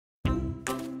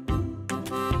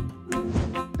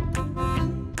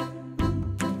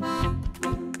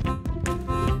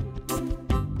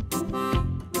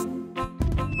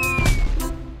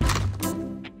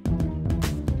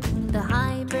The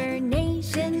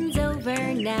hibernation's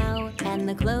over now, and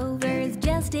the clover's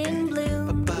just in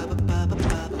bloom.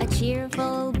 A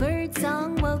cheerful bird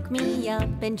song woke me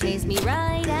up and chased me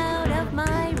right out of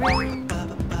my room.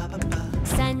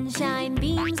 Sunshine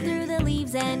beams through the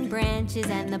leaves and branches,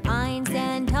 and the pines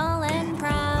stand tall and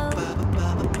proud.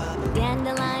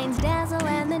 Dandelions dazzle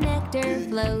and the nectar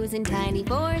flows, and tiny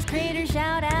forest critters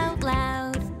shout out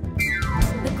loud.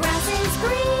 The grass is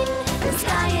green, the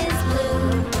sky is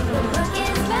blue, the brook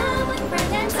is bound with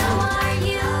friends, and so are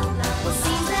you. We'll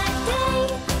seize that day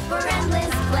for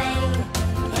endless play,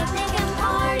 picnic and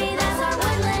party, that's our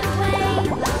woodland way.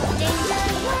 Danger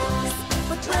lurks,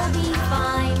 but we'll be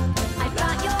fine. I've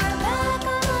got your back,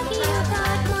 I'm lucky you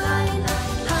got mine.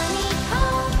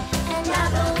 Honeycomb and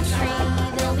apple tree,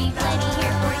 there'll be plenty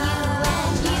here for you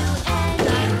and you and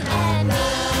you and me.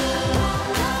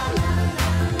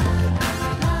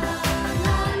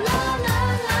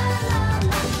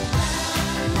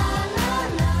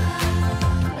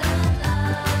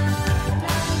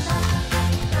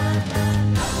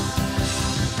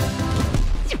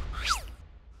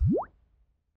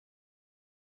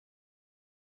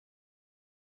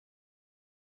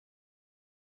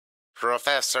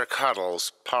 Professor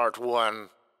Cuddles, Part 1.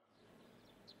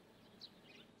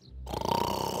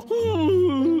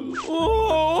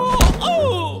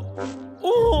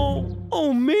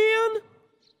 Oh, man!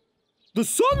 The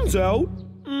sun's out?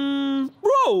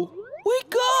 Bro,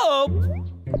 wake up!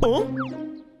 Huh?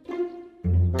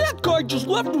 That guy just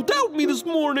left without me this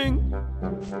morning.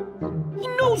 He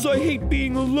knows I hate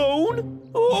being alone.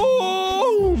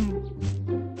 Oh!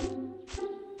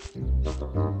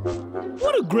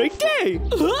 What a great day!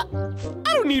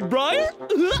 I don't need Briar.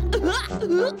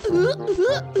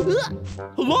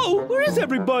 Hello, where is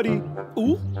everybody?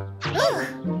 Ooh.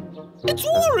 It's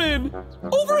Warren!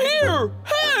 Over here!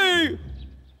 Hey!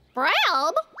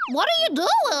 Bram, what are you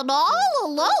doing all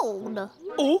alone?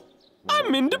 Oh,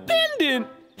 I'm independent.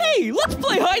 Hey, let's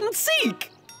play hide and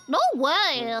seek. No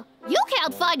way. You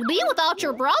can't find me without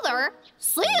your brother.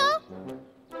 See ya.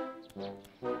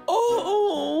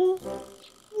 Oh,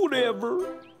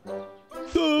 whatever.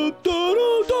 Da, da,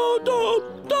 da, da, da,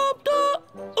 da, da.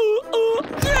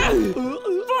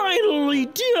 Finally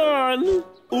done.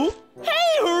 Oh,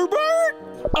 hey, Herbert.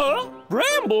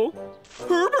 Bramble.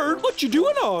 Herbert, what you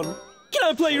doing on? Can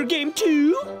I play your game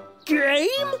too? Game?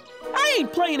 I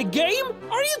ain't playing a game.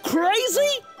 Are you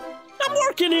crazy? I'm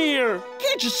working here.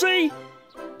 Can't you see?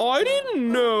 I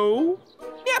didn't know.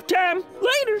 Nap time.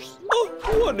 Laters. Oh,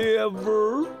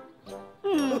 whatever.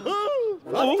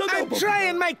 I'm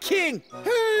trying, my king.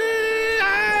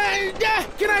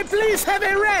 Can I please have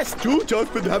a rest? You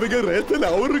just been having a rest an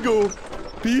hour ago.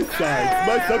 Besides,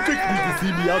 my subjects need to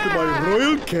see me out in my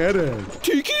royal carriage.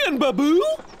 Tiki and Babu?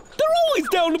 They're always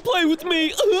down to play with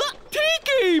me.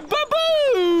 Tiki,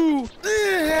 Babu!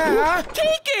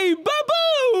 Tiki,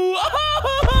 Babu!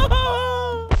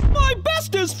 My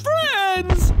bestest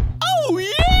friends! Oh,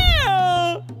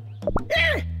 yeah!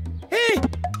 Hey,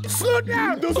 slow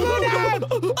down! Slow down!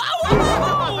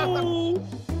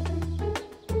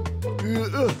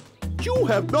 You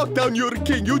have knocked down your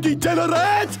king, you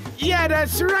degenerate! Yeah,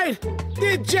 that's right.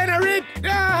 Degenerate!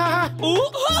 I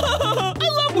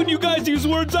love when you guys use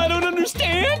words I don't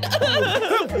understand.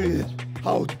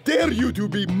 How dare you to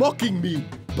be mocking me?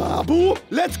 Babu,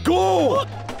 let's go!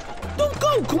 Don't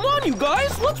go! Come on, you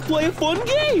guys! Let's play a fun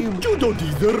game! You don't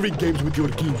deserve in games with your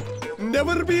king.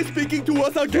 Never be speaking to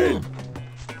us again!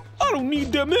 I don't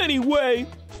need them anyway!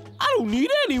 I don't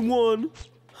need anyone!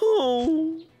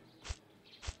 Oh...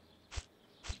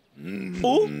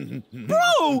 Oh?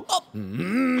 Bro!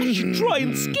 I should try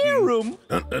and scare him!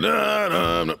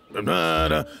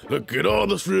 Look at all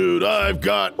the fruit I've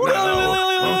got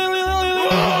now!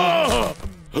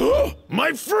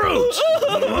 My fruit!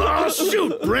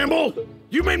 Shoot, Bramble!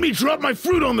 You made me drop my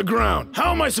fruit on the ground!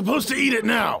 How am I supposed to eat it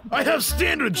now? I have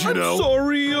standards, you know! I'm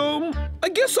sorry, I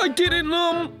guess I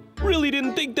really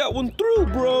didn't think that one through,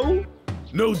 bro.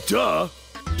 No duh!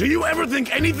 Do you ever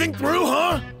think anything through,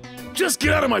 huh? Just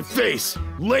get out of my face!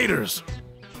 Laters!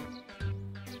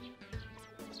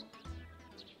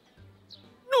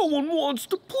 No one wants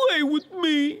to play with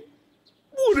me.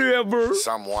 Whatever.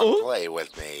 Someone play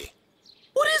with me.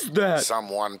 What is that?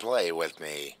 Someone play with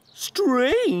me.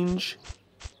 Strange.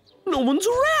 No one's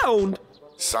around.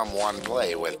 Someone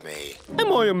play with me.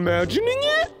 Am I imagining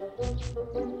it?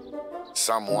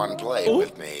 Someone play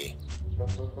with me.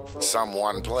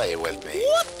 Someone play with me.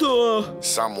 What the?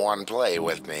 Someone play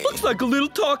with me. Looks like a little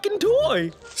talking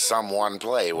toy. Someone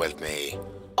play with me.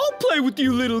 I'll play with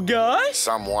you, little guy.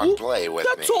 Someone play with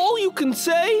me. That's all you can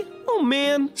say? Oh,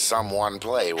 man. Someone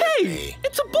play with Hey, me.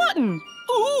 it's a button.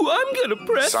 Ooh, I'm gonna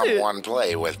press it. Someone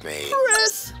play with me.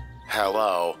 Press.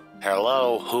 Hello.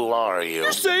 Hello, who are you?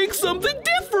 You're saying something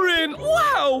different.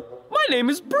 Wow. My name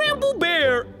is Bramble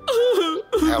Bear.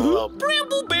 Hello.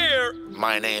 Bramble Bear.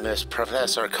 My name is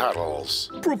Professor Cuddles.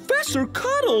 Professor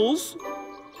Cuddles?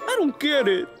 I don't get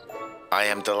it. I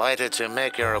am delighted to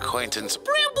make your acquaintance.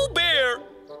 Bramble Bear.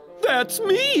 That's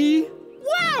me.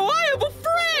 Wow, I have a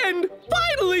friend.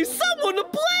 Finally, someone to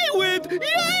play with.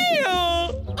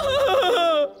 Yeah.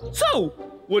 So,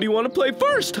 what do you want to play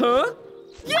first, huh?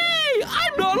 Yay!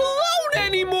 I'm not alone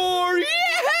anymore!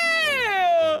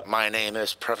 Yeah! My name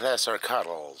is Professor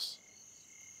Cuddles.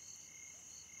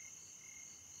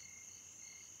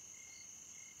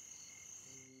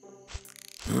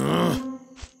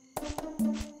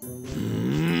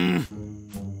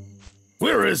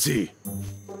 Where is he?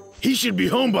 He should be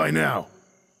home by now.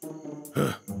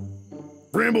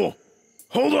 Bramble,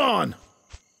 hold on!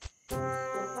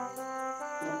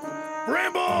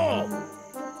 Bramble!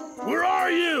 Where are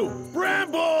you?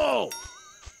 Bramble!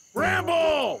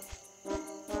 Bramble!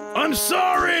 I'm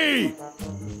sorry!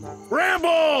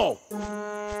 Bramble!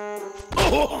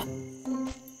 Oh!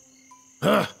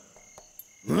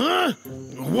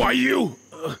 Why you?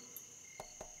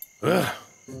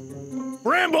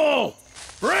 Bramble!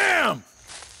 Bram!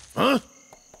 Huh?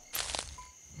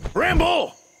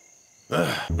 Bramble!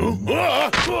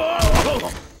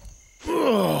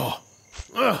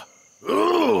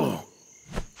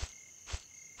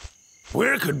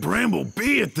 Where could Bramble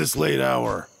be at this late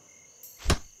hour?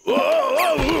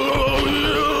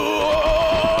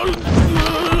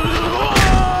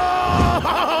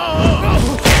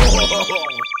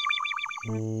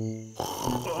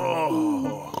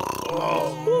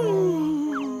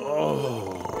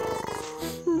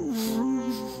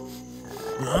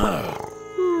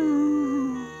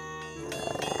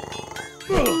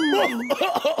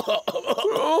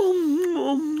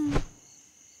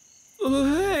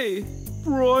 Hey,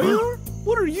 Briar?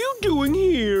 What are you doing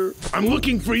here? I'm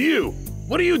looking for you.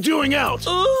 What are you doing out?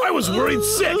 I was worried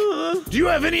sick. Do you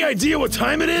have any idea what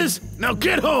time it is? Now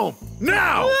get home,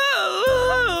 now!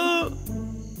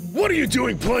 What are you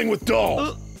doing playing with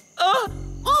dolls?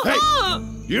 Hey,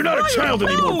 you're not a child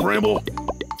anymore, Bramble.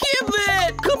 Give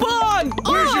it! Come on!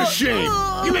 Where's your shame?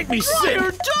 You make me sick.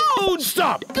 Briar, don't!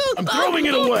 Stop! I'm throwing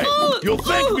it away. You'll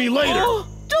thank me later.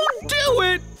 Don't do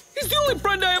it! He's the only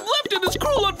friend I have left in this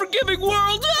cruel, unforgiving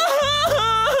world!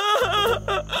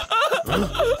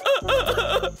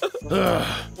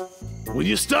 Will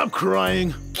you stop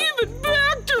crying? Give it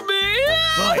back to me!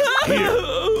 Fine, here.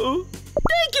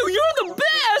 Thank you, you're the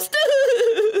best!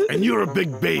 And you're a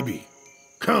big baby.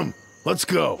 Come, let's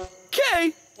go.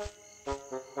 Okay.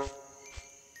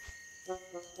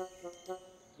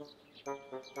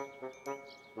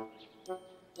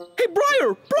 Hey,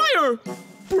 Briar! Briar!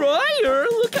 Briar!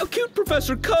 Look how cute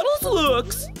Professor Cuddles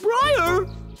looks! Briar!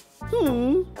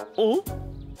 Oh?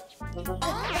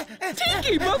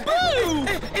 Tiki Baboo!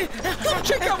 Come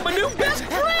check out my new best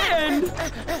friend!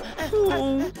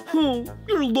 Oh,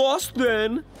 you're lost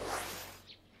then.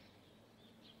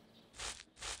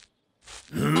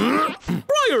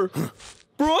 Briar!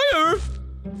 Briar!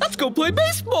 Let's go play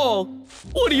baseball!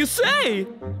 What do you say?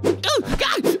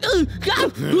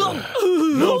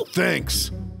 No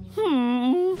thanks.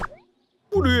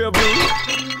 Whatever.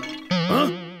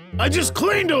 Huh? I just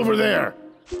cleaned over there.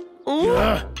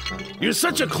 You're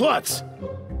such a klutz.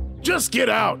 Just get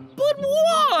out. But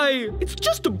why? It's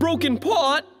just a broken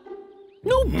pot.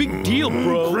 No big deal,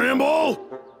 bro. Bramble?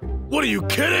 What are you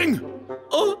kidding?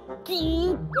 No,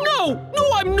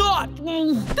 I'm not.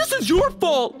 This is your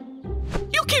fault.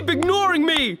 You keep ignoring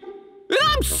me, and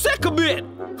I'm sick of it.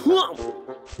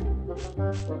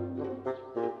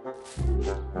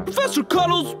 Professor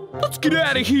Cuddles, let's get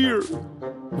out of here.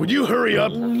 Would you hurry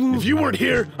up? If you weren't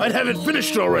here, I'd have it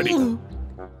finished already.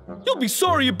 You'll be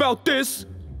sorry about this.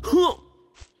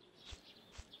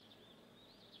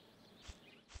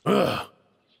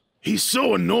 He's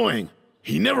so annoying.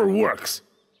 He never works.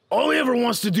 All he ever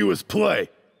wants to do is play.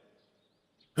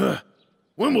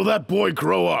 When will that boy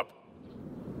grow up?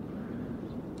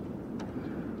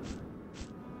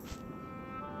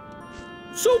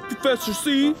 So, Professor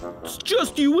C, it's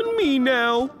just you and me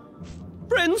now.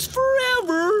 Friends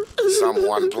forever.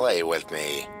 Someone play with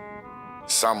me.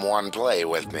 Someone play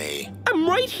with me. I'm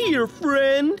right here,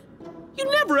 friend. You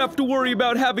never have to worry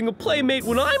about having a playmate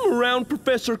when I'm around,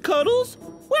 Professor Cuddles.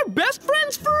 We're best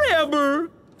friends forever.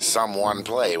 Someone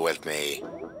play with me.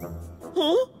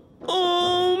 Huh?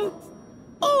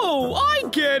 Oh, I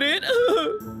get it.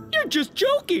 You're just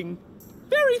joking.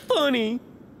 Very funny.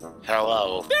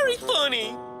 Hello. Very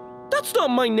funny. That's not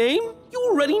my name. You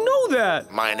already know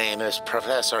that. My name is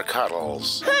Professor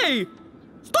Cuddles. Hey!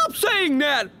 Stop saying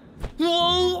that!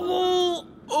 Oh,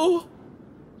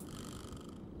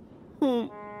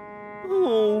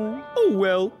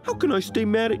 well, how can I stay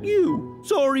mad at you?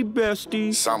 Sorry,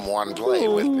 bestie. Someone play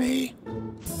with me.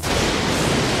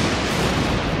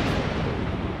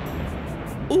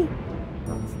 Oh,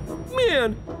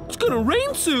 man, it's gonna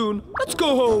rain soon. Let's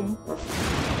go home.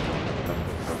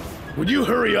 Would you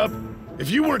hurry up? If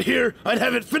you weren't here, I'd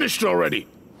have it finished already.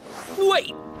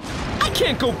 Wait, I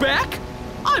can't go back.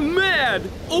 I'm mad.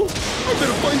 Oh, I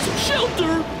better find some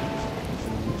shelter.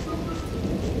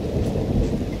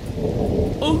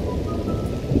 Oh,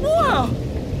 wow,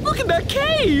 look at that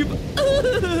cave.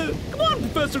 Come on,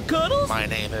 Professor Cuddles. My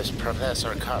name is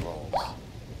Professor Cuddles.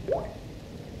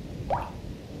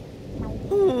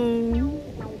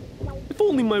 If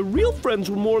only my real friends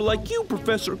were more like you,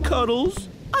 Professor Cuddles.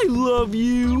 I love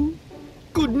you.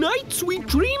 Good night, sweet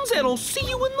dreams, and I'll see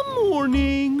you in the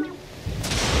morning.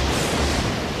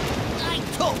 I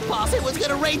told Boss it was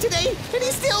gonna rain today, and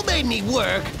he still made me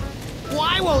work.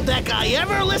 Why won't that guy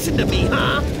ever listen to me,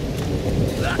 huh?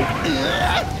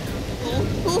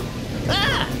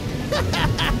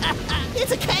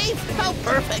 It's a cave! How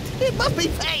perfect! It must be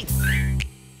fate!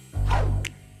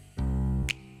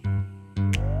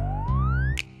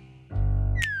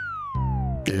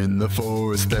 In the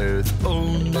forest there's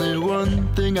only one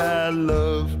thing I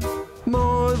love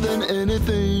more than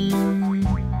anything.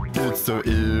 It's so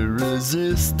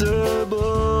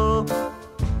irresistible.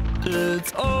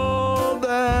 It's all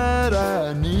that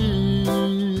I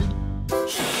need.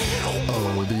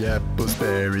 Oh, the apples,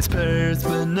 berries, pears,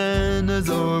 bananas,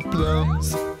 or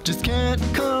plums just can't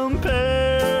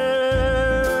compare.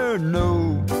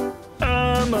 No,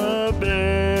 I'm a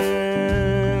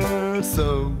bear,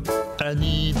 so I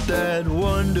need that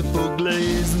wonderful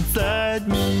glaze inside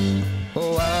me.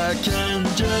 Oh, I can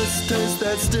just taste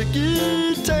that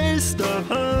sticky taste of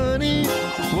honey,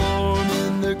 warm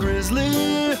in the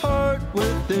grizzly heart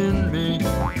within me.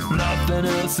 Nothing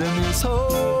else in this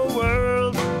whole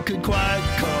world could quite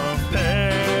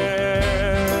compare.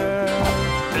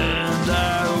 And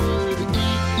I would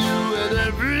eat you at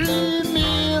every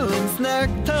meal and snack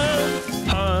time.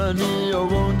 Honey, oh,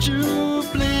 won't you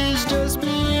please just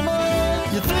be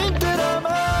mine? You think that I'm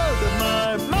out of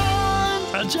my mind?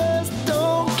 I just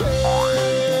don't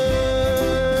care,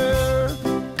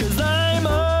 'cause I'm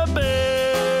a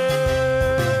bear.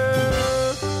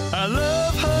 I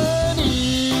love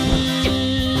honey,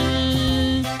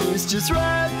 it's just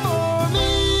right for me.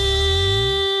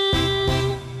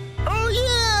 Oh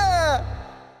yeah!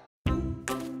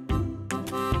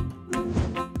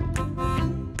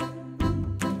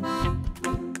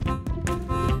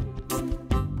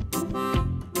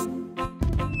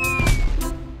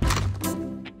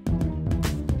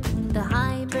 The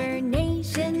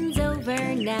hibernation's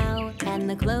over now, and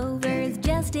the clover's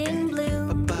just in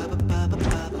bloom.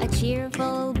 A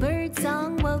cheerful bird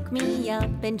song woke me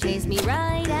up and chased me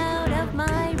right out of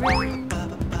my room.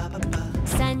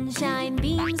 Sunshine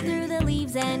beams through the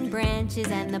leaves and branches,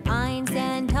 and the pines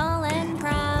stand tall and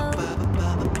proud.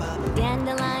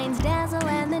 Dandelions dazzle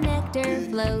and the nectar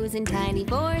flows, and tiny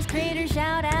forest critters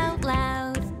shout out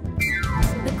loud.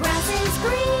 The grass is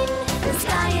green, the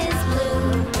sky is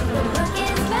blue, the brook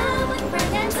is babbling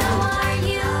friend, and so are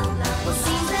you. We'll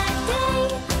seize that day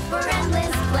for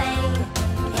endless play,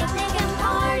 picnic and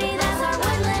party, that's our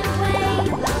woodland way.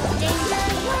 Danger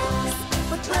lurks,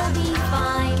 but we'll be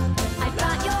fine. I've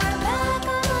got your back,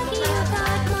 I'm lucky you've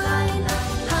got mine.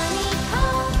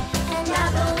 Honeycomb and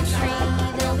apple tree,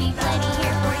 there'll be plenty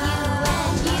here for you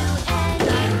and you and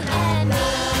you and me.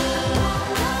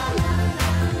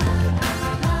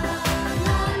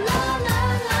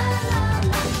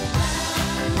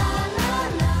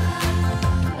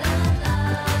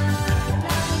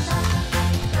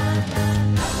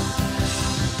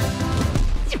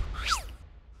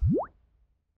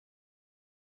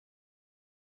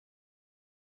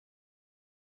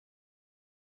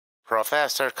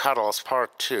 Professor Cuddles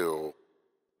Part 2.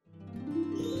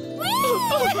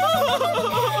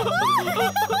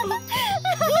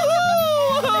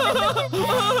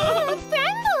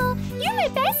 Bramble, you're my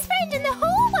best friend in the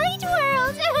whole wide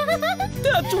world.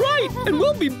 That's right, and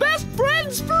we'll be best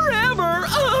friends forever.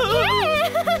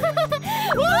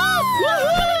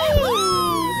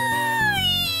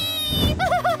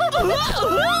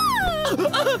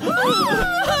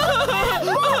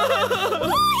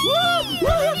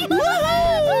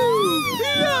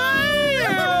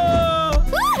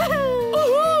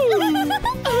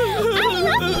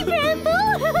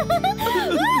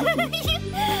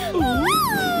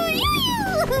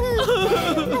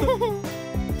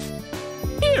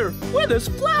 Here, wear this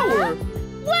flower.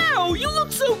 Wow, you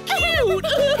look so cute.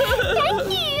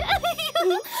 Thank you.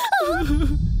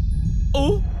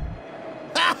 Oh?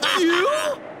 You?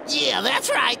 Yeah, that's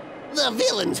right. The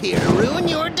villain's here to ruin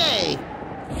your day.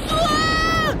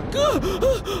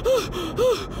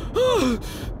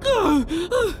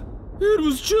 It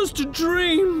was just a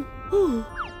dream.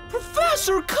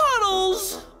 Professor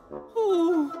Cuddles!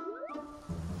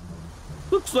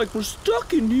 Looks like we're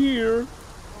stuck in here.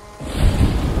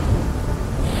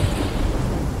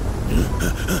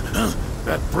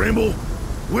 That Bramble?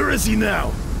 Where is he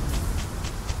now?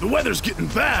 The weather's getting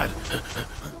bad.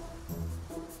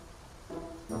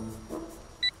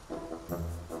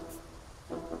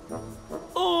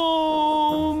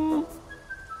 Oh,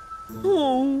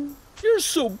 you're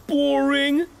so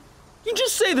boring. You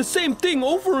just say the same thing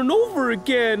over and over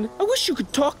again. I wish you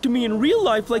could talk to me in real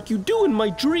life like you do in my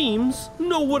dreams.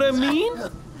 Know what I mean?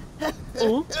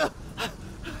 Oh?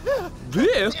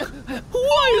 Vic?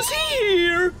 Why is he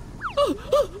here?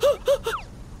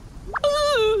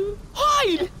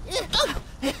 Hide!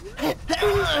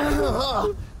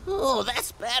 Oh,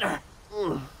 that's better.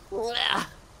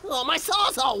 Oh, my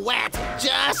saw's all wet.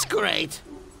 Just great.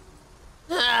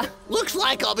 Looks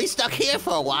like I'll be stuck here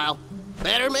for a while.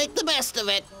 Better make the best of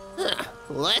it.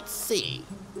 Let's see.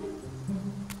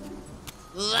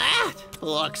 That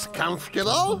looks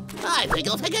comfortable. I think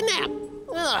I'll take a nap.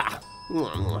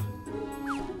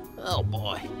 Oh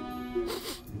boy.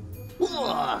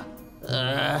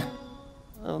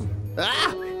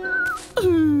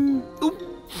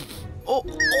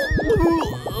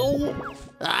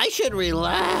 I should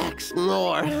relax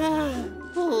more.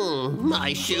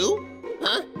 My shoe?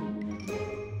 Huh?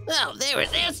 Oh, there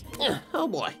it is. Oh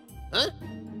boy. Huh?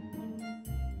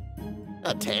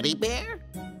 A teddy bear?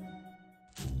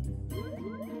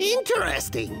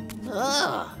 Interesting.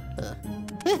 Oh.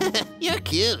 You're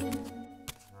cute.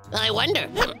 I wonder,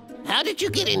 how did you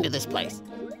get into this place?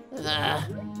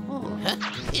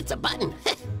 It's a button.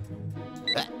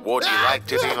 Would you like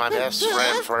to be my best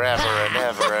friend forever and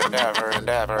ever and ever and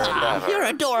ever and ever? You're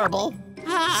adorable.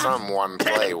 Someone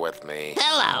play with me.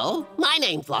 Hello, my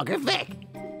name's Vlogger Vic.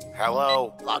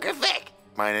 Hello, Vlogger Vic.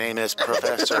 my name is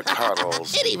Professor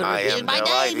Cuddles. It even I repeated am my name.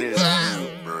 delighted to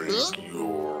break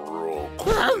your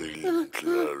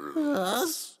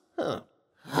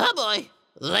Oh boy,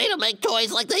 they don't make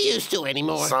toys like they used to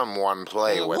anymore. Someone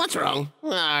play with What's me. wrong?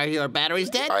 Are your batteries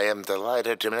dead? I am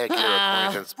delighted to make your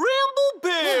acquaintance. Bramble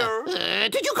Bear!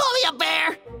 Did you call me a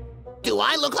bear? Do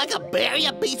I look like a bear,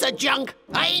 you piece of junk?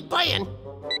 I ain't playing.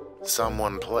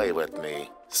 Someone play with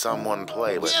me. Someone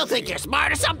play with You me. think you're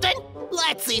smart or something?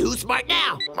 Let's see who's smart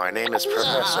now. My name is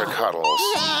Professor Cuddles.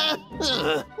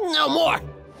 No more.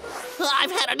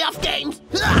 I've had enough games.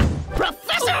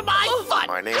 Professor My Fun.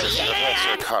 My name is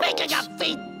Professor Cuddles. Picking up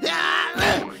feet.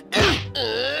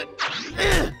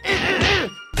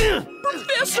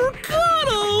 Professor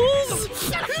Cuddles!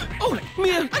 Oh,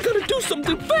 man, I gotta do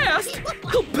something fast!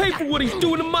 He'll pay for what he's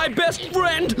doing to my best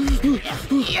friend!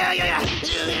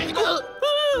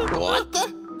 What the?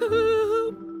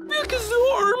 Vic is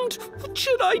armed! What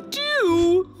should I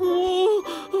do?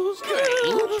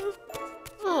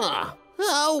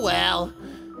 Oh, well.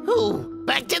 Ooh,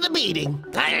 back to the meeting.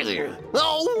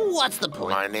 Oh, what's the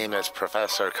point? My name is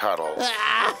Professor Cuddles.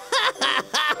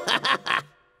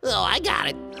 Oh, I got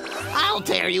it. I'll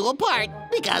tear you apart,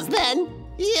 because then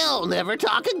you'll never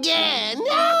talk again.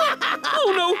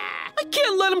 Oh no, I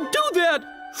can't let him do that!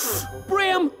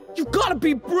 Bram, you gotta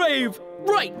be brave!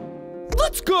 Right,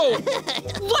 let's go!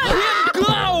 Let him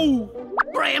go!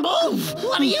 Bramble,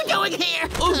 what are you doing here?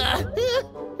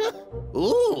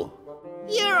 Ooh,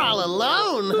 you're all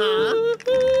alone, huh?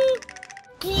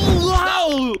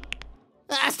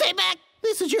 Stay back.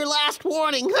 This is your last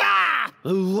warning.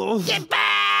 Get back!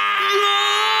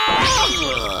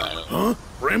 Huh?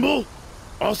 Bramble?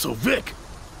 Also Vic.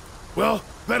 Well,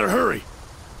 better hurry.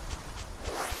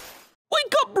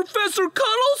 Wake up, Professor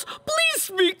Cuddles! Please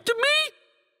speak to me!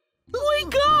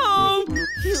 Wake up!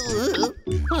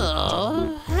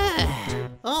 Oh,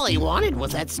 all he wanted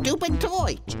was that stupid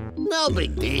toy. No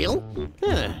big deal.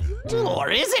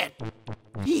 Or is it?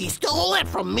 He stole it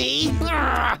from me.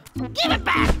 Give it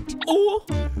back! Oh,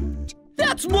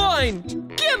 that's mine!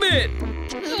 Give it!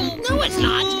 No, it's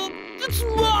not. It's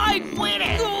mine! Quit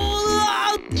it!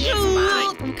 It's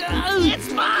mine!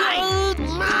 It's mine!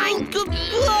 Mine!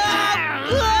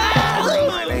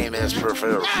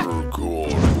 never felt so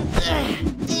good.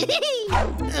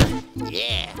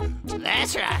 Yeah,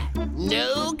 that's right.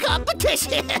 No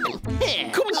competition. Compete!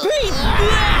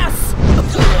 Yes!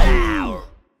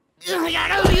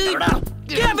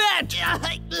 Give it!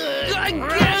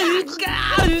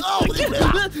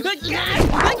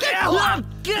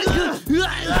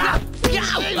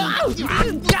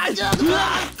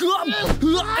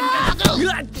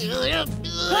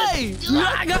 Hey!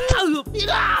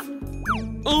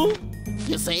 Oh?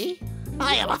 You see,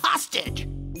 I am a hostage,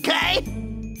 okay?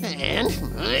 And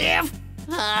if,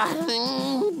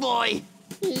 boy,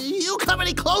 you come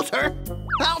any closer,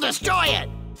 I'll destroy it.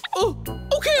 Oh,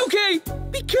 okay.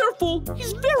 Be careful.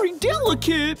 He's very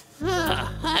delicate.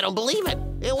 I don't believe it.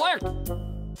 It worked.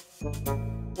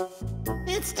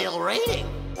 It's still raining.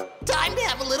 Time to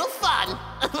have a little fun.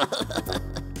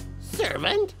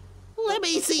 Servant, let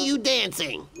me see you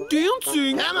dancing.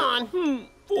 Dancing? Come on.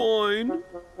 Fine.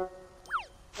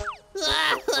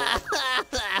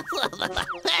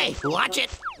 Hey, watch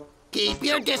it. Keep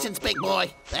your distance, big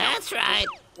boy. That's right.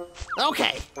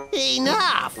 Okay,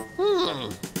 enough.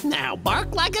 Now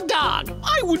bark like a dog.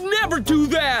 I would never do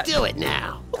that. Do it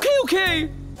now. Okay.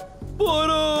 But,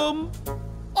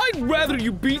 I'd rather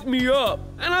you beat me up,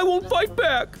 and I won't fight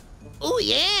back. Oh,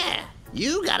 yeah.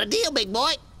 You got a deal, big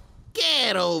boy.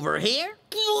 Get over here.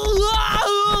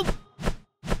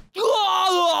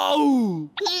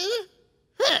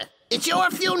 It's your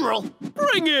funeral.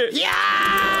 Bring it.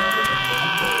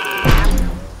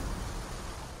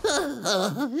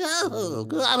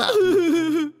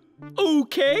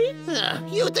 Okay.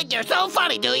 You think you're so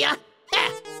funny, do ya?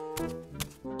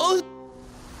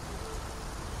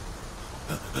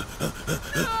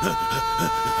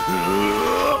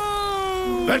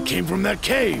 That came from that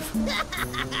cave.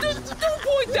 Don't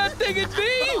point that thing at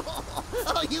me.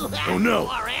 Oh no,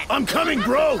 I'm coming,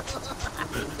 bro.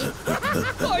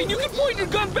 Fine, you can point your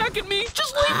gun back at me.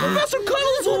 Just leave Professor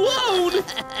Cuddles alone.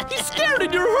 He's scared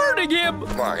and you're hurting him.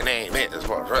 My name is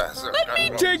Professor. Let me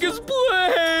take his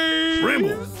place.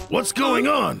 Bramble, what's going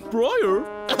on? Briar?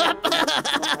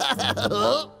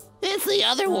 It's the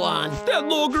other one. That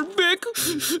logger Vic.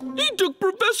 He took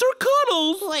Professor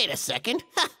Cuddles. Wait a second.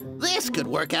 This could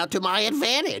work out to my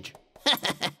advantage.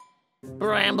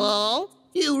 Bramble,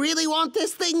 you really want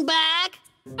this thing back?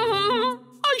 I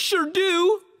sure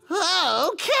do.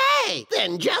 Okay,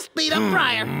 then just beat up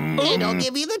Briar, and I'll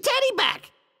give you the teddy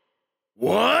back.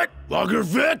 What? Logger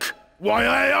Vic? Why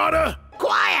I oughta?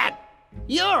 Quiet!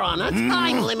 You're on a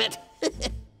time limit.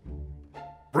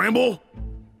 Bramble,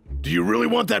 do you really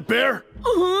want that bear?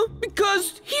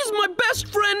 Because he's my best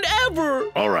friend ever.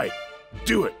 All right,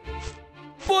 do it.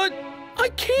 But I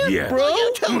can't, bro.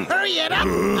 You two hurry it up,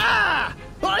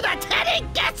 or the teddy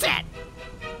gets it.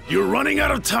 You're running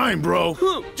out of time, bro.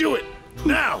 Do it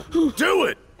now. Do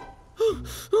it.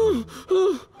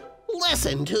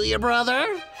 Listen to your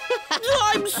brother.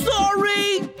 I'm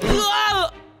sorry.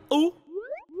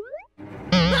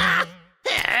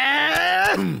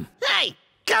 Hey,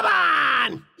 come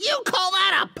on! You call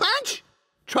that a punch?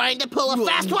 Trying to pull a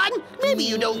fast one? Maybe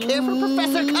you don't care for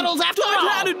Professor Cuddles after all. I've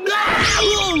had enough.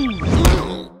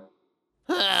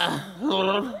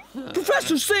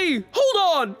 Professor C, hold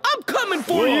on. I'm coming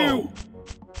for you.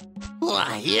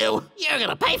 Why, you're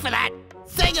gonna pay for that.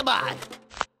 Say goodbye.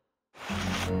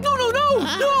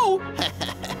 No.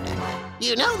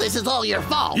 You know this is all your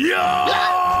fault.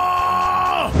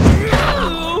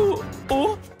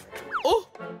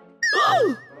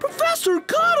 Professor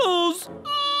Cuddles!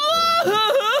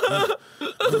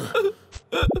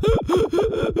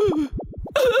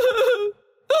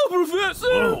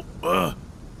 Professor!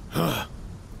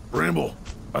 Bramble,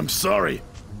 I'm sorry.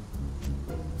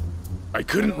 I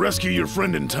couldn't rescue your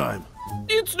friend in time.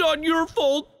 It's not your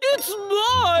fault. It's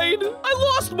mine. I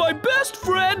lost my best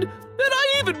friend, and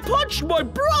I even punched my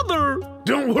brother.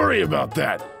 Don't worry about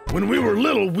that. When we were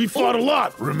little, we fought a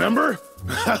lot, remember?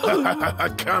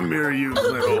 Come here, you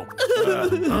little.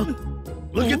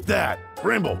 Look at that.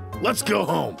 Bramble, let's go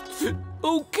home.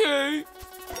 Okay.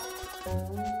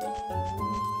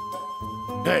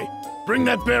 Hey, bring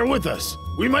that bear with us.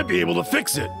 We might be able to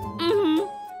fix it. Bro,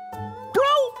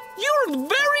 you're the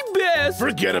very best.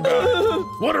 Forget about it.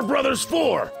 What are brothers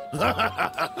for?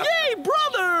 Yay,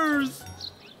 brothers!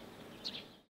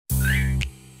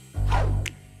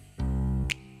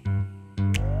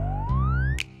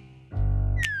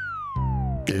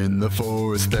 In the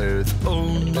forest there's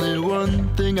only one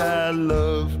thing I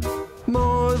love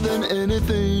more than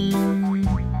anything.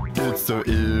 It's so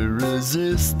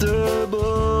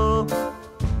irresistible.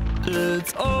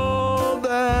 It's all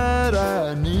that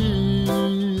I need.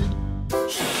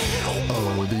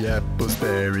 Oh, the apples apples,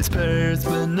 berries, pears,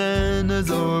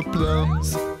 bananas, or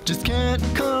plums. Just can't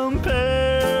compare.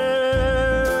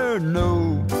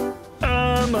 No,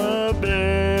 I'm a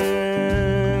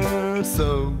bear.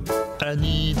 So I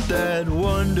need that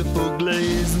wonderful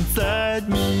glaze inside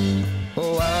me.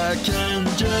 Oh, I can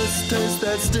just taste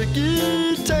that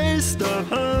sticky taste of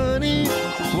honey,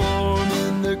 warm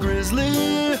in the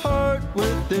grizzly heart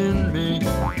within me.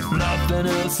 Nothing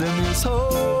else in this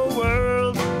whole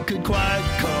world could quite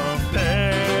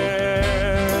compare.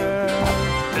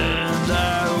 And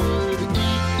I would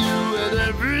eat you at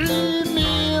every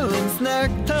meal and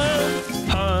snack time.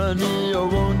 Honey, oh,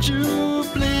 won't you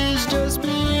please just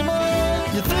be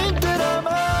mine? You think that I'm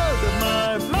out of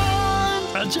my mind?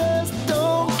 I just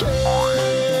don't care,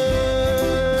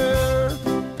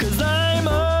 'cause I'm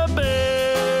a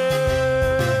bear.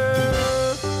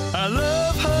 I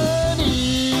love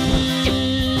honey,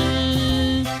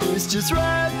 it's just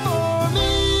right for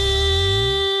me.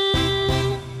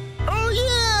 Oh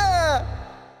yeah!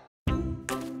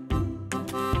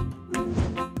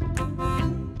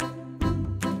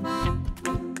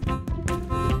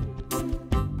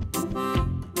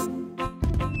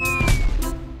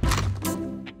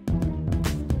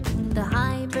 The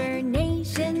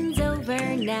hibernation's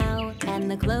over now, and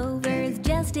the clover's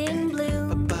just in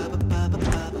bloom.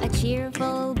 A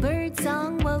cheerful bird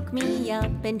song woke me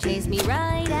up and chased me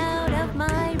right out of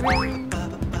my room.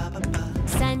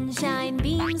 Sunshine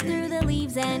beams through the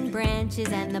leaves and branches,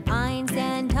 and the pines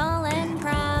stand tall and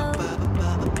proud.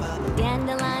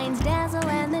 Dandelions dazzle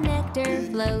and the nectar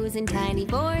flows, and tiny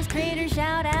forest critters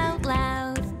shout out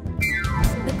loud.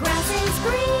 The grass is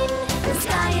green, the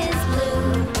sky is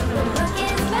blue, the brook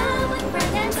is bound with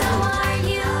friend, and so are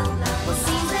you. We'll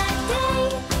seize that day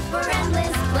for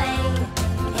endless play,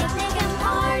 picnic and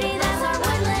party, that's our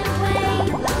woodland way.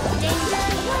 Danger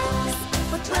lurks,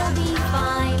 but we'll be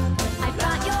fine. I've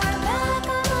got your back,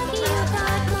 I'm lucky you've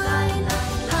got mine.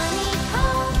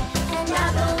 Honeycomb and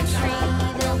apple tree,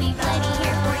 there'll be plenty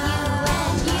here for you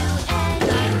and you and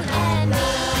you and me.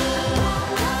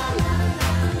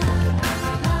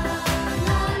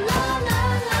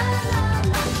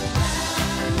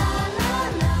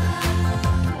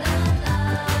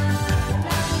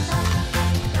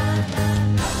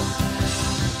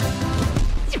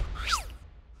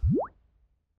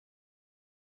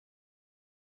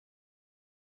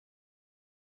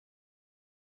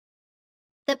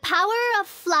 The power of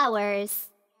flowers.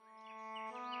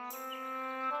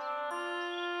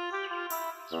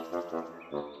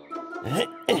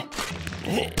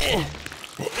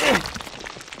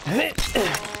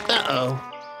 Uh-oh.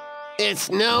 It's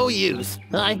no use.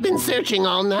 I've been searching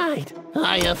all night.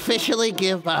 I officially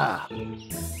give up.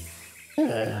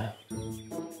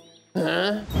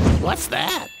 What's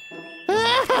that?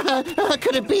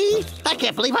 Could it be? I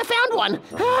can't believe I found one.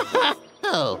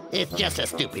 Oh, it's just a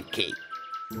stupid key.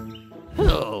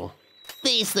 Oh,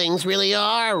 these things really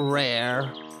are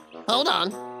rare. Hold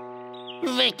on.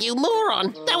 Vic, you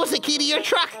moron. That was the key to your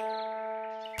truck.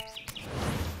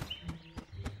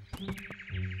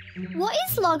 What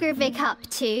is Logger Vic up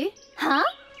to? Huh?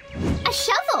 A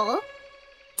shovel?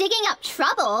 Digging up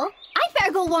trouble? I'd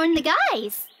better go warn the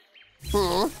guys.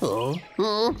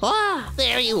 Ah,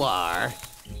 there you are.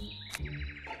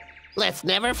 Let's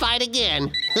never fight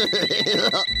again.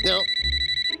 No.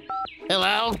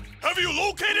 Hello? Have you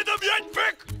located them yet,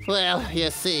 Vic? Well, you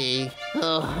see.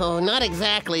 Oh, not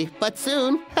exactly, but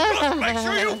soon. Just make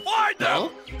sure you find them!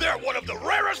 No? They're one of the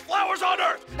rarest flowers on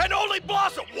Earth and only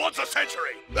blossom once a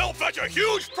century. They'll fetch a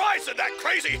huge price in that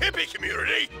crazy hippie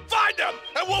community. Find them,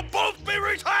 and we'll both be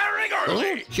retiring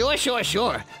early.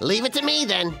 Sure. Leave it to me,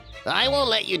 then. I won't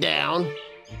let you down.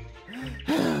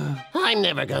 I'm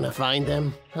never gonna find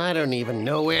them. I don't even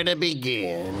know where to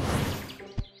begin.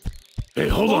 Hey,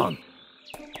 hold on.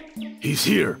 He's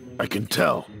here. I can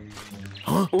tell.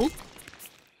 Huh?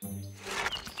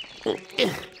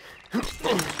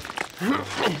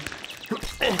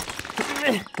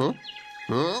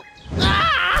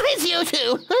 Ah, it's you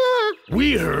two!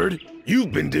 We heard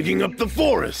you've been digging up the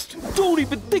forest. Don't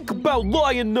even think about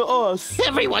lying to us.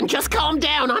 Everyone, just calm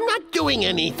down. I'm not doing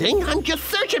anything. I'm just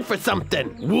searching for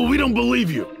something. Well, we don't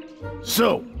believe you.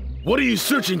 So, what are you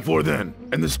searching for then?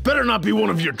 And this better not be one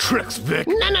of your tricks, Vic.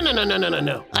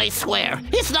 No. I swear,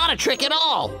 it's not a trick at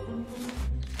all.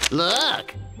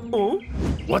 Look. Oh?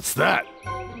 What's that?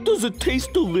 Does it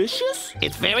taste delicious?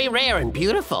 It's very rare and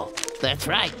beautiful. That's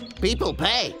right. People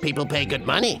pay. People pay good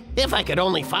money. If I could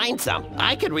only find some,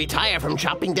 I could retire from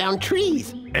chopping down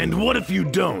trees. And what if you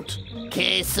don't?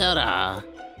 Que sera?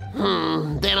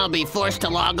 Then I'll be forced to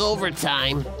log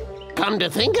overtime. Come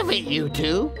to think of it, you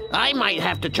two, I might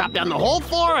have to chop down the whole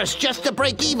forest just to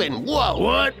break even. Whoa!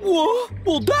 What? What?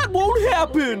 Well, that won't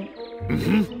happen.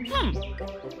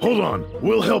 Hold on,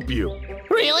 we'll help you.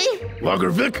 Really?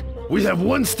 Lagervik, we have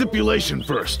one stipulation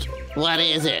first. What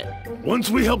is it?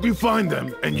 Once we help you find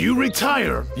them and you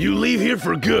retire, you leave here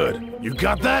for good. You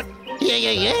got that?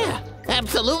 Yeah.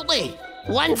 Absolutely.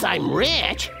 Once I'm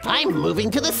rich, I'm moving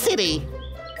to the city.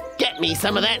 Get me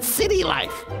some of that city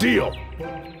life. Deal.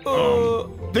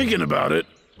 Thinking about it,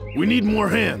 we need more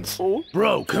hands. Oh?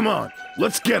 Bro, come on,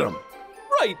 let's get them.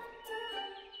 Right.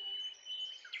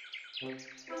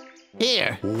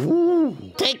 Here.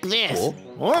 Take this.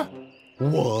 Huh?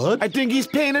 What? I think he's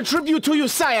paying a tribute to you,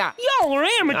 sire. Y'all are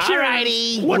amateurs.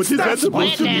 Alrighty. What's is that that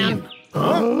supposed supposed Put to it mean?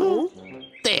 down.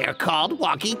 They're called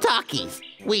walkie-talkies.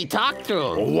 We talk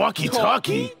through A them.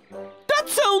 walkie-talkie? That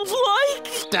sounds like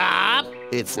Stop.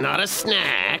 It's not a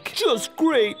snack. just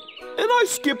great. And I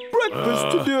skipped breakfast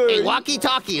A today.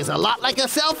 walkie-talkie is a lot like a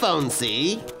cell phone,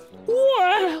 see?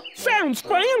 Wow, sounds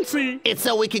fancy. It's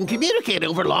so we can communicate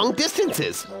over long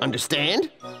distances.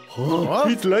 Understand?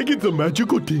 It's like it's a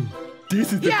magical thing.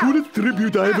 This is the coolest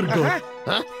tribute I ever got.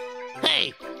 Huh?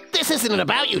 Hey, this isn't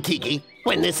about you, Tiki.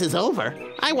 When this is over,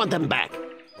 I want them back.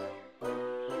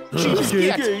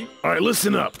 Okay. All right,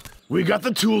 listen up. We got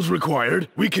the tools required.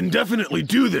 We can definitely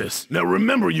do this. Now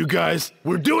remember, you guys,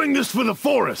 we're doing this for the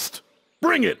forest.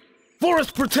 Bring it.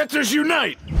 Forest Protectors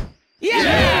Unite!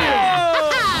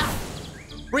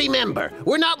 Remember,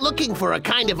 we're not looking for a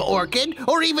kind of orchid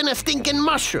or even a stinking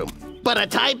mushroom, but a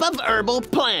type of herbal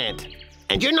plant.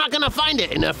 And you're not gonna find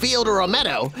it in a field or a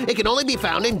meadow. It can only be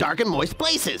found in dark and moist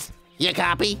places. You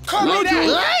copy?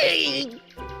 Hey!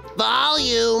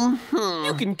 Volume.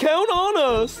 You can count on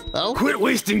us. Oh, Quit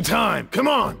wasting time. Come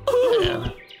on.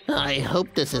 I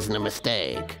hope this isn't a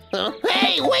mistake. Huh?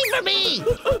 Hey, wait for me!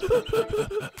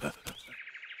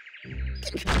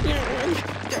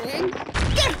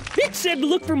 It said to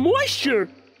look for moisture.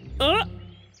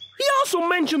 He also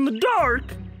mentioned the dark.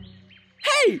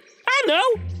 Hey, I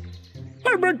know.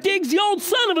 Herbert digs the old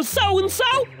son of a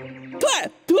so-and-so.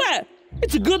 Twah, twah.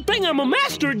 It's a good thing I'm a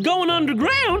master at going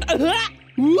underground.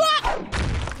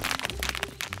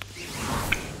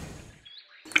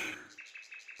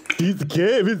 This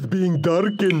cave is being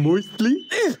dark and moistly.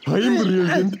 I'm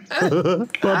brilliant.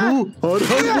 Babu, our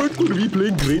hard work will be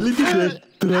playing greatly today.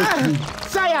 Trust me.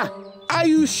 Sire, are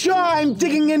you sure I'm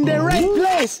digging in the right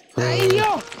place?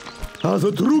 Yo! As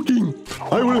a true king,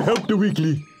 I will help the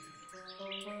weakly.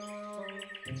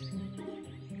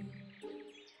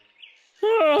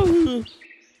 Oh,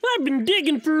 I've been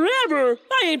digging forever.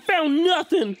 I ain't found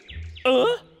nothing.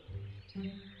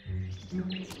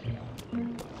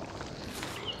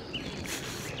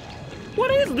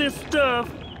 What is this stuff?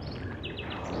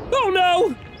 Oh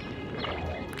no!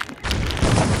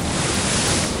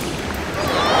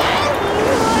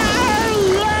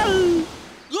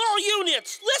 All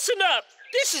units, listen up!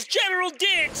 This is General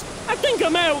Diggs. I think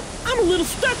I'm out. I'm a little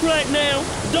stuck right now.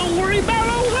 Don't worry about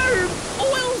old Herb.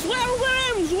 All's well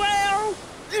that ends well.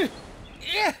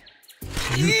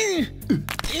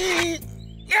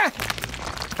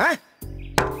 Huh?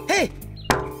 Hey!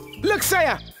 Look,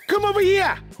 sire! Come over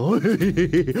here! Oh,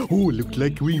 looks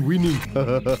like we're winning.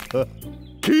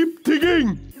 Keep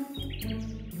digging.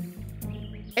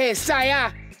 Hey,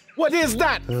 sire! What is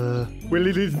that? Well,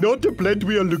 it is not the plant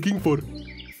we are looking for.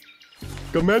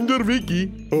 Commander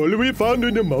Vicky, all we found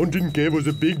in the mountain cave was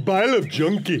a big pile of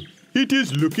junky. It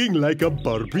is looking like a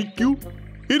barbecue.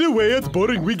 In a way, it's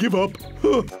boring. We give up.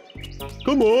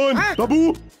 Come on, Huh?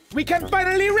 Babu. We can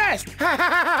finally rest!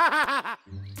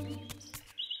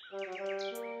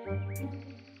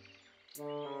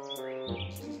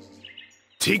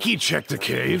 Tiki checked the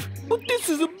cave. But this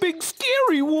is a big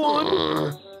scary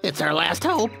one. It's our last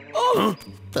hope. Oh,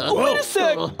 wait a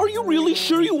sec. Are you really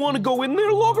sure you want to go in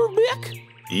there, Lagervik?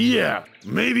 Yeah,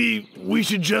 maybe we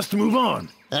should just move on.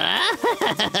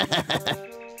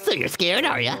 So you're scared,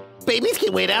 are ya? Babies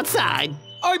can wait outside.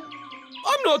 I'm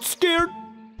not scared.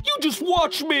 You just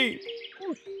watch me.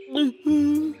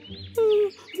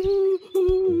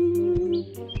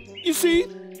 You see,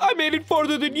 I made it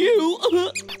farther than you.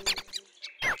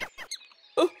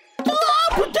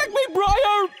 Protect me,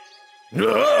 Briar!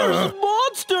 There's a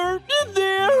monster in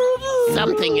there!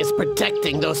 Something is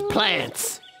protecting those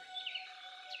plants.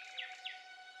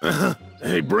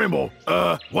 Hey, Brimble,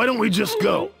 why don't we just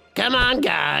go? Come on,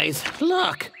 guys.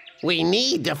 Look, we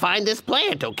need to find this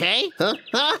plant, okay?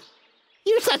 Huh?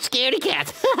 You're such scaredy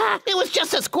cats. It was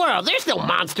just a squirrel. There's no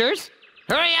monsters.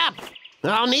 Hurry up.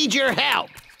 I'll need your help.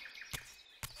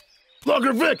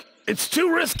 Lagervik, it's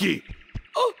too risky.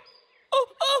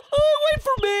 Wait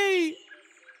for me!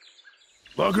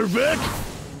 Loggervic?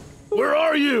 Where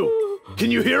are you?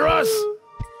 Can you hear us?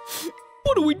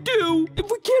 What do we do if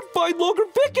we can't find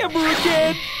Loggervic ever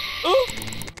again?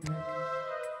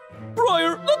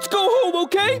 Briar, let's go home,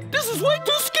 okay? This is way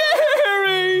too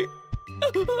scary!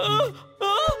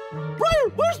 Briar,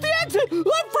 where's the exit? I'm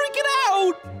freaking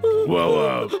out!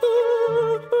 Well,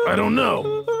 I don't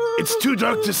know. It's too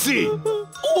dark to see.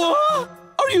 What?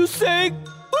 Are you saying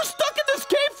we're stuck in this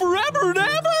cave forever and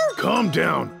ever? Calm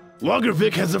down.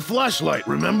 Loggervic has a flashlight,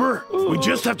 remember? We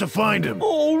just have to find him.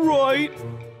 All right.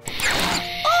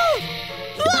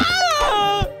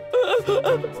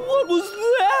 What was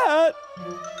that?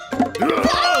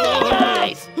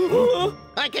 Guys!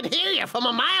 I can hear you from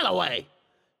a mile away.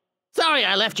 Sorry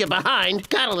I left you behind.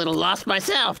 Got a little lost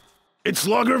myself. It's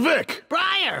Loggervic.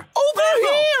 Briar! Over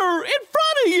here! In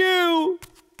front of you!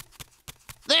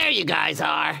 There you guys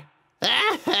are.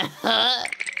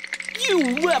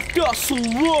 You left us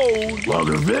alone!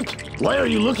 Loggervic, why are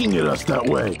you looking at us that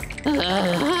way?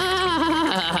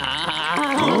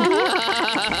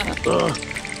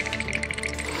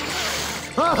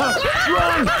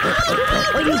 Run!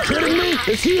 Are you kidding me?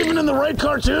 Is he even in the right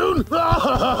cartoon?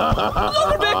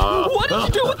 Loggervic, what did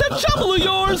you do with that shovel of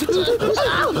yours?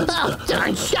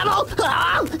 Darn shovel!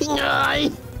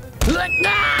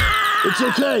 It's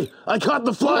okay. I caught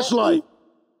the flashlight.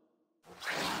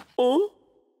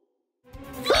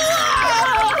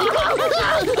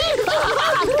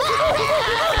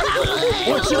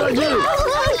 What should I do?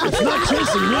 It's not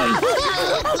chasing me.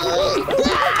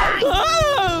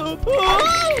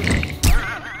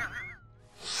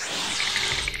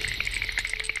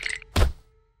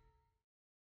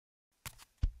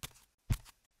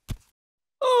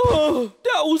 Oh,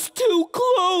 that was too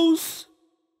close.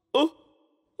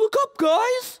 Look up,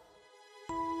 guys.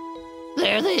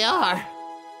 There they are.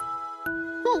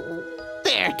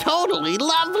 They're totally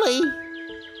lovely.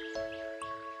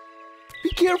 Be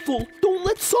careful. Don't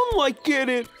let sunlight get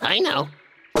it. I know.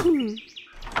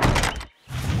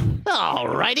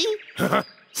 Alrighty.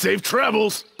 Safe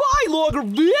travels. Bye,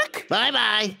 Loggervic.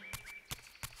 Bye-bye.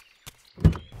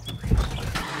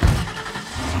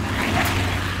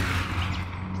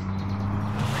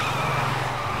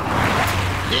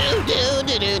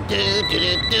 Do.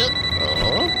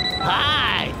 Oh,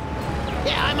 hi.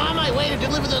 Yeah, I'm on my way to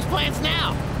deliver those plants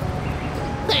now.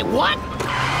 Hey, what?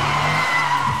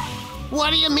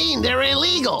 What do you mean? They're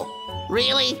illegal.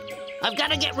 Really? I've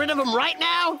got to get rid of them right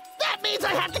now? That means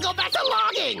I have to go back to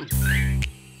logging.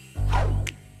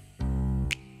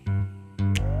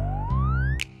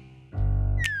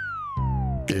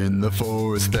 In the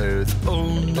forest there's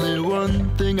only one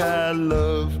thing I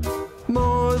love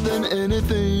more than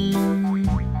anything.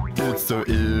 It's so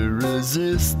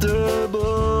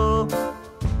irresistible.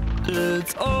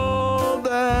 It's all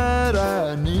that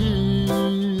I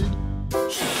need.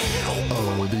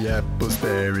 Oh, the apples,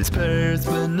 berries, pears,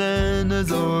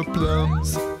 bananas, or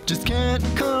plums just can't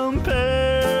compare.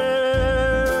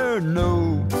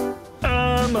 No,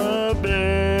 I'm a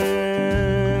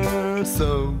bear.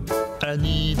 So I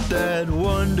need that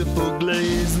wonderful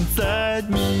glaze inside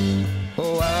me.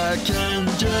 Oh, I can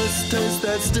just taste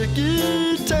that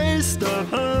sticky taste of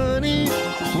honey,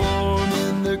 warm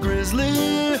in the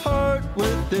grizzly heart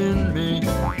within me.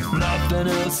 Nothing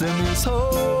else in this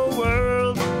whole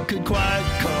world could quite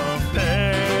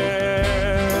compare.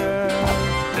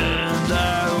 And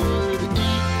I would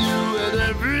eat you at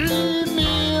every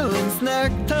meal and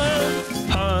snack time.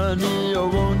 Honey, oh,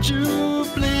 won't you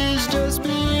please just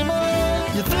be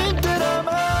mine? You think that I'm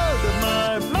out of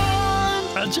my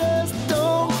mind? I just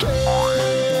don't care,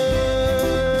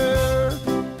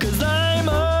 'cause I'm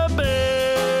a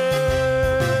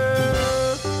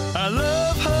bear. I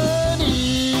love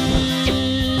honey,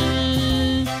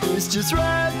 it's just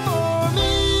right for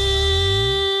me.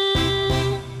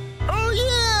 Oh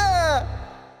yeah!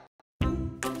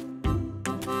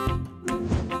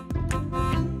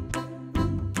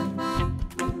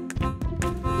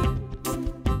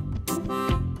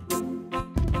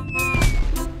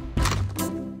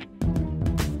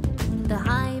 The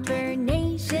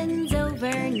hibernation's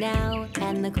over now,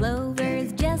 and the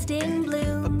clover's just in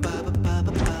bloom.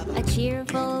 A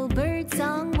cheerful bird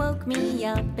song woke me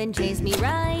up and chased me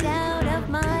right out of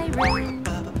my room.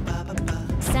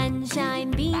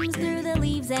 Sunshine beams through the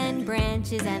leaves and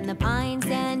branches, and the pines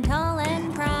stand tall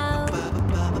and proud.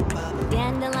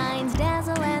 Dandelions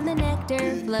dazzle and the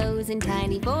nectar flows, and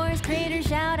tiny forest critters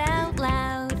shout out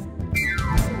loud.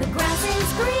 The grass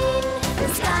is green, the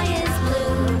sky is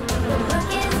blue, the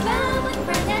brook is bound with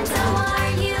friends, and so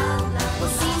are you. We'll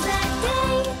seize that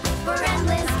day for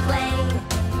endless play,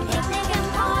 picnic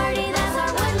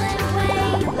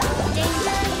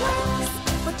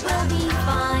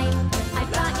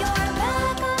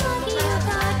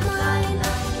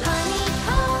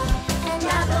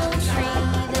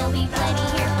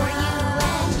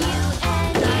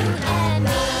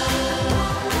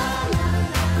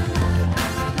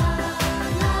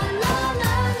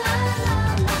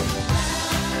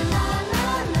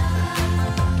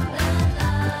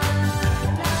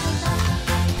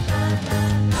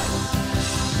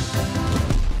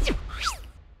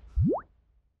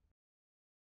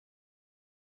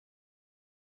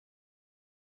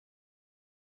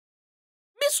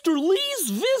Mr. Lee's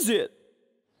visit.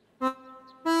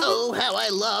 Oh, how I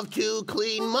love to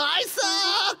clean my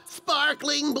saw.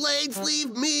 Sparkling blades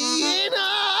leave me in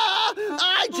awe.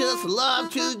 I just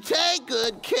love to take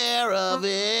good care of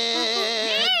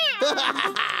it.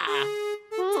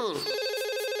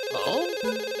 Oh?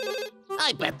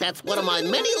 I bet that's one of my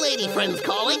many lady friends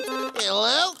calling.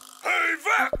 Hello? Hey,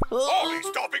 Vic! I'll be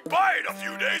stopping by in a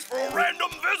few days for a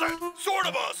random visit. Sort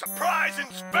of a surprise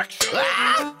inspection.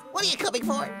 Ah! What are you coming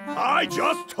for? I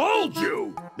just told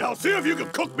you! Now see if you can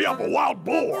cook me up a wild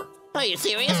boar. Are you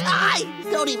serious? I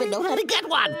don't even know how to get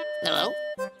one. Hello?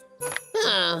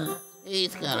 Oh,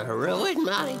 he's gonna ruin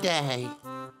my day.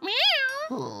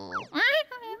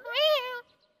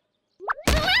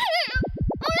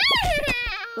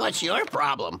 What's your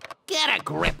problem? Get a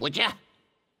grip, would ya?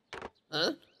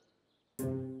 Huh?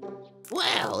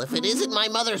 Well, if it isn't my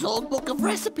mother's old book of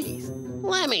recipes.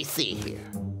 Let me see here.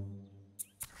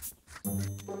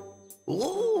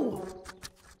 Ooh.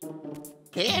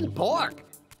 Canned pork.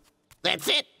 That's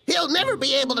it. He'll never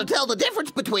be able to tell the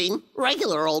difference between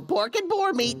regular old pork and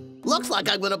boar meat. Looks like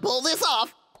I'm gonna pull this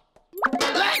off.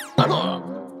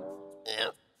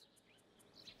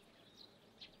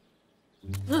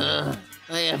 I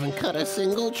haven't cut a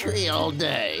single tree all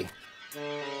day.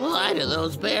 Why do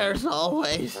those bears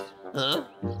always? Huh?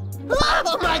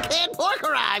 Oh, my canned pork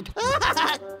arrived!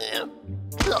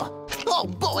 Oh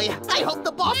boy, I hope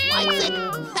the boss likes it.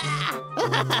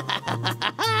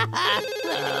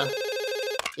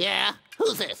 Yeah,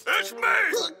 who's this? It's me!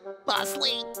 Boss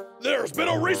Lee. There's been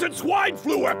a recent swine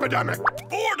flu epidemic.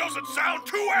 Boar doesn't sound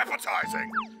too appetizing.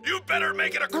 You better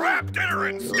make it a crab dinner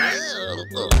instead.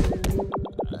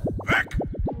 Vic!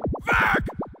 Vic!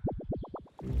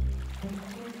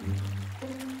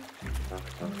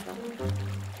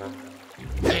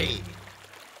 Hey.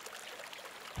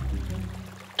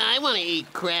 I want to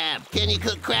eat crab. Can you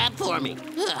cook crab for me?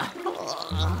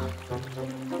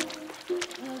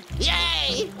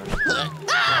 Yay!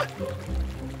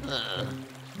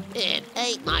 It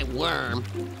ate my worm.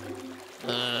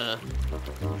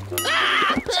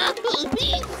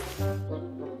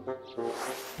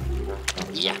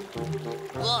 Yeah.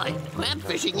 Boy, crab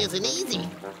fishing isn't easy.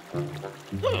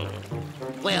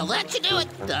 Well, that should do it.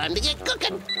 Time to get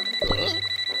cooking.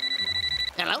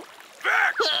 Hello?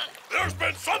 Vic! There's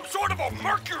been some sort of a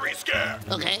mercury scare.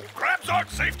 Okay. Crabs aren't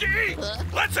safe to eat.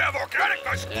 Let's have organic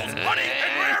vegetables, honey,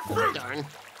 and rare fruit. Darn.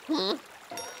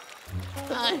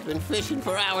 I've been fishing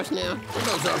for hours now.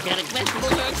 Those organic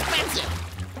vegetables are expensive.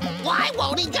 Why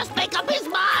won't he just make up his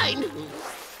mind?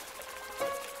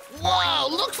 Whoa,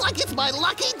 looks like it's my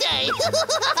lucky day.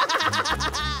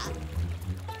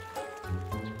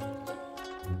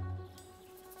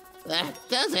 That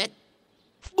does it.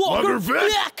 Logger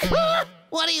Vic!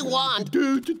 What do you want?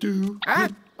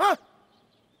 I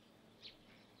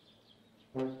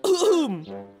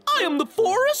am the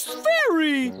forest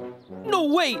fairy. No,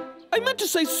 wait. I meant to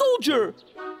say soldier.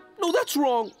 No, that's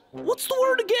wrong. What's the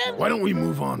word again? Why don't we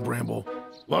move on, Bramble?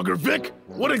 Logger Vic,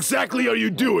 what exactly are you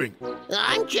doing?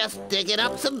 I'm just digging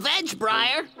up some veg,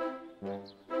 Briar.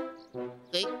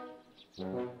 See?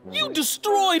 You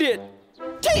destroyed it.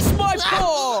 Taste my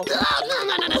paw. No,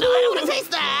 I don't want to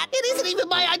taste that. It isn't even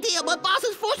my idea. My boss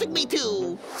is forcing me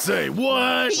to. Say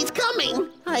what? He's coming.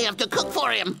 I have to cook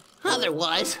for him.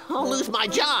 Otherwise, I'll lose my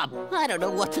job. I don't know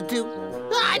what to do.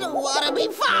 I don't want to be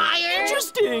fired.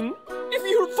 Interesting. If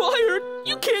you're fired,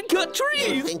 you can't cut You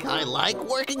trees. think I like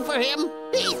working for him?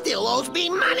 He still owes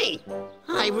me money.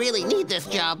 I really need this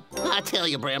job. I tell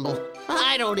you, Bramble,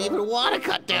 I don't even want to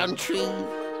cut down trees.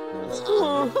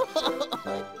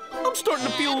 I'm starting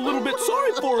to feel a little bit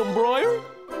sorry for him, Briar.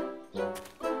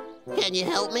 Can you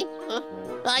help me? Huh?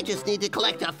 I just need to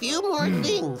collect a few more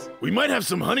things. We might have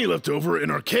some honey left over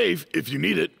in our cave if you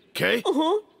need it, okay?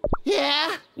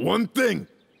 Yeah? One thing.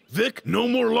 Vic, no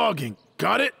more logging.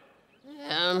 Got it?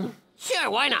 Sure,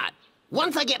 why not?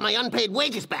 Once I get my unpaid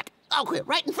wages back, I'll quit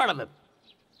right in front of him.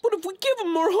 But if we give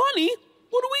him more honey,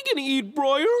 what are we gonna eat,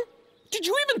 Briar? Did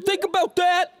you even think about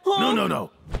that? Huh?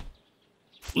 No.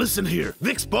 Listen here.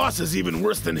 Vic's boss is even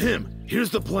worse than him. Here's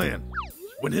the plan.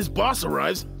 When his boss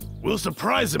arrives, we'll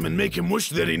surprise him and make him wish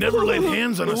that he never laid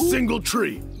hands on a single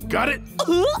tree. Got it?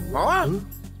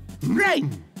 Right.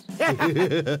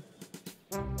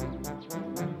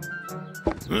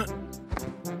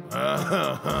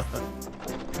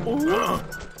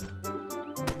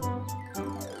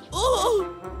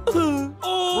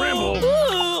 Bramble!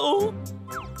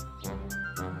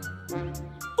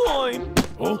 Fine.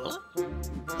 Oh?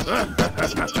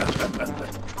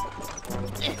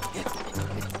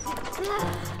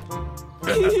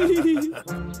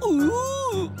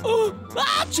 Ooh,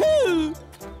 achoo!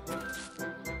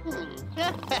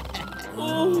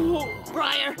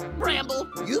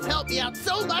 me out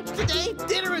so much today,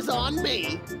 dinner is on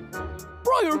me.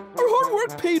 Briar, our hard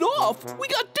work paid off. We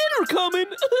got dinner coming.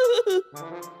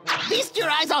 Feast your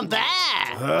eyes on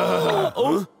that.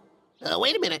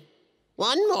 Wait a minute.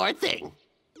 One more thing.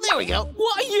 There we go.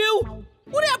 Why, you?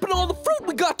 What happened to all the fruit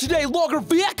we got today, Logger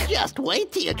Vic? Just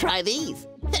wait till you try these.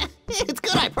 It's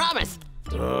good, I promise.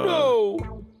 No.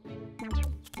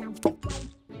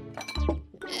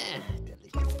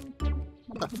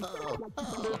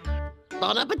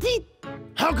 Bon appetit.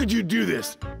 How could you do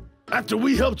this? After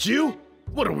we helped you?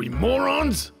 What are we,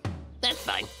 morons? That's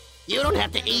fine. You don't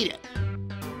have to eat it.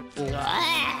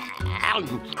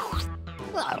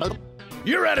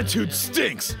 Your attitude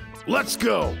stinks. Let's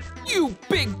go. You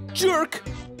big jerk.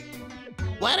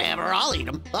 Whatever, I'll eat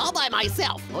them. All by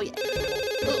myself. Oh, yeah.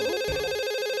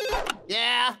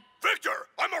 Yeah? Victor,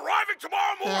 I'm arriving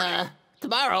tomorrow morning.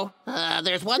 Tomorrow?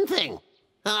 There's one thing.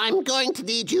 I'm going to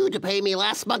need you to pay me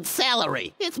last month's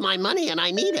salary. It's my money and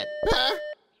I need it. Huh?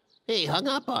 He hung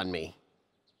up on me.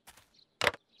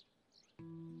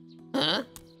 Huh?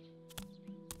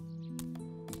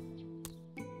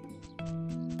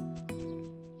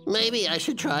 Maybe I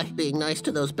should try being nice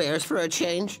to those bears for a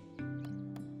change.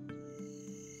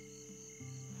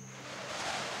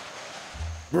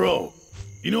 Bro,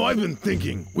 you know, I've been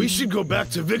thinking we should go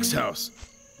back to Vic's house.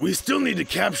 We still need to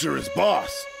capture his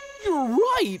boss. You're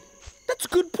right. That's a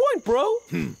good point, bro.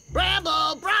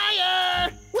 Bramble!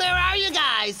 Briar! Where are you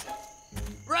guys?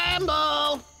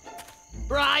 Bramble!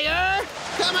 Briar!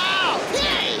 Come out!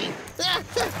 Hey!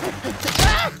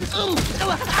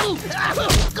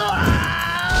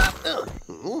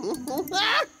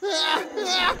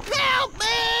 Help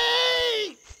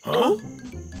me! Huh?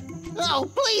 Oh,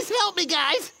 please help me,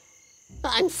 guys!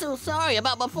 I'm so sorry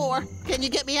about before. Can you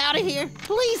get me out of here?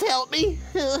 Please help me.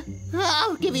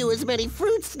 I'll give you as many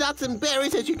fruits, nuts, and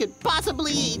berries as you could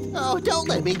possibly eat. Oh, don't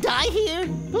let me die here.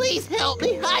 Please help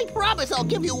me. I promise I'll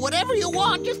give you whatever you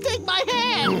want. Just take my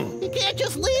hand. You can't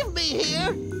just leave me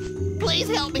here. Please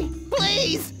help me.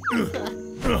 Please.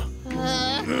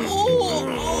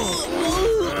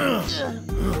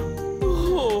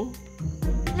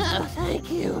 Oh, thank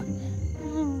you.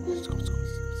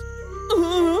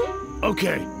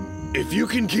 Okay, if you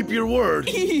can keep your word,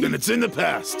 then it's in the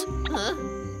past. Huh?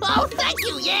 Oh, thank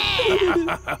you,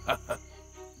 yeah!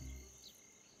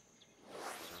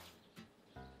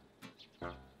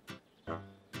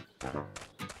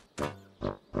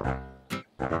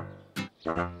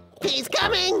 He's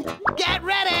coming! Get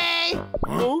ready!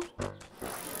 Huh?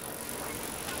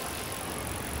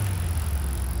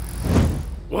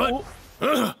 What?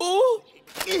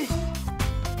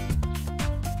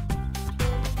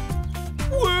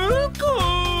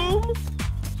 Welcome!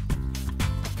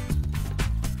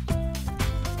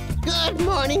 Good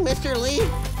morning, Mr. Lee.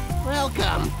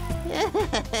 Welcome.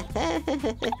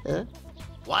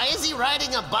 Why is he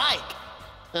riding a bike?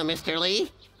 Mr.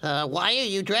 Lee, why are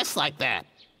you dressed like that?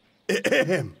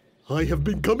 I have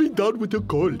been coming down with a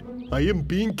cold. I am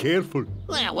being careful.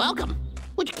 Well, welcome.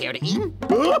 Would you care to eat?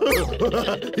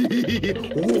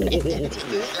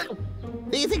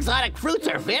 These exotic fruits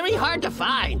are very hard to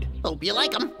find. Hope you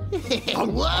like them.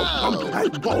 Whoa!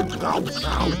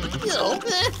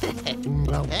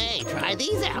 Hey, try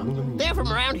these out. They're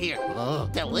from around here.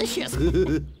 Delicious.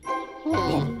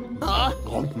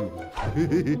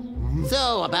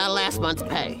 So, about last month's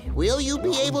pay. Will you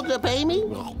be able to pay me?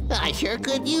 I sure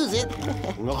could use it.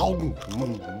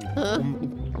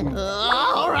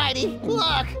 Alrighty,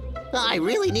 look. I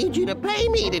really need you to pay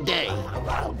me today.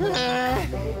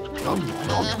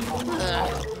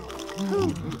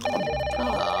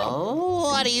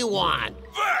 What do you want?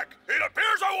 Vic, it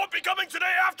appears I won't be coming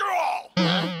today after all.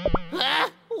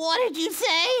 What did you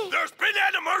say? There's been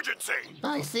an emergency.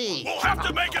 I see. We'll have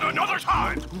to make it another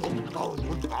time.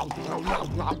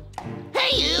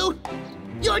 Hey, you!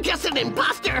 You're just an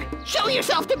imposter! Show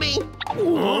yourself to me!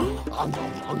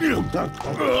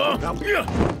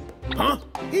 Huh?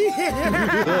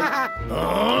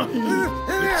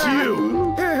 It's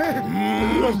you!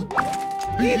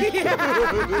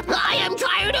 I am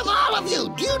tired of all of you!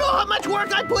 Do you know how much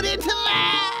work I put into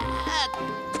that?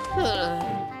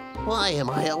 Why am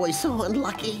I always so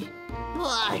unlucky?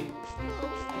 Why?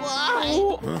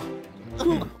 Why?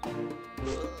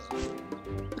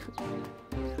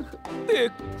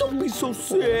 Vic, don't be so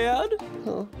sad.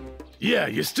 Yeah,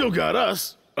 you still got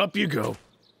us. Up you go.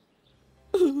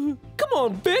 Come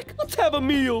on, Vic, let's have a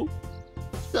meal.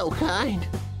 So kind,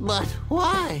 but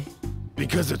why?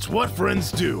 Because it's what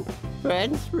friends do.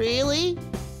 Friends, really?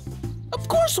 Of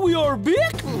course we are,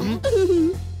 Vic.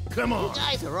 Come on. You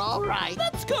guys are all right.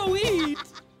 Let's go eat.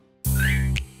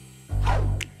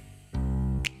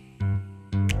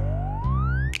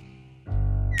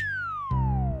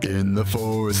 In the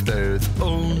forest there's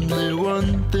only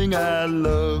one thing I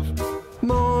love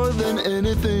more than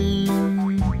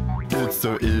anything. It's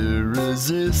so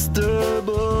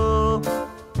irresistible.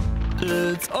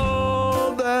 It's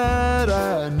all that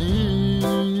I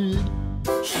need.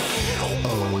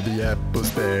 Oh, the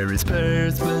apples, berries,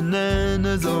 pears,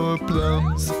 bananas, or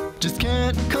plums just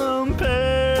can't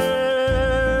compare.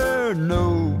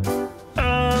 No,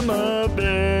 I'm a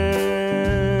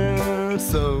bear,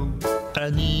 so I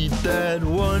need that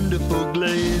wonderful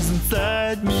glaze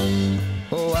inside me.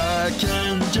 Oh, I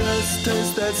can just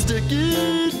taste that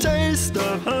sticky taste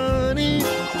of honey,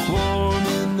 warm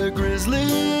in the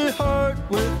grizzly heart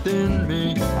within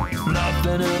me.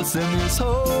 Nothing else in this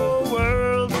whole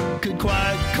world could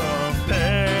quite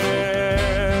compare.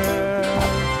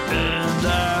 And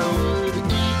I would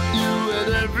eat you at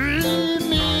every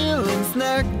meal and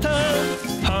snack time.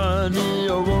 Honey,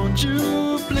 oh, won't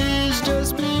you please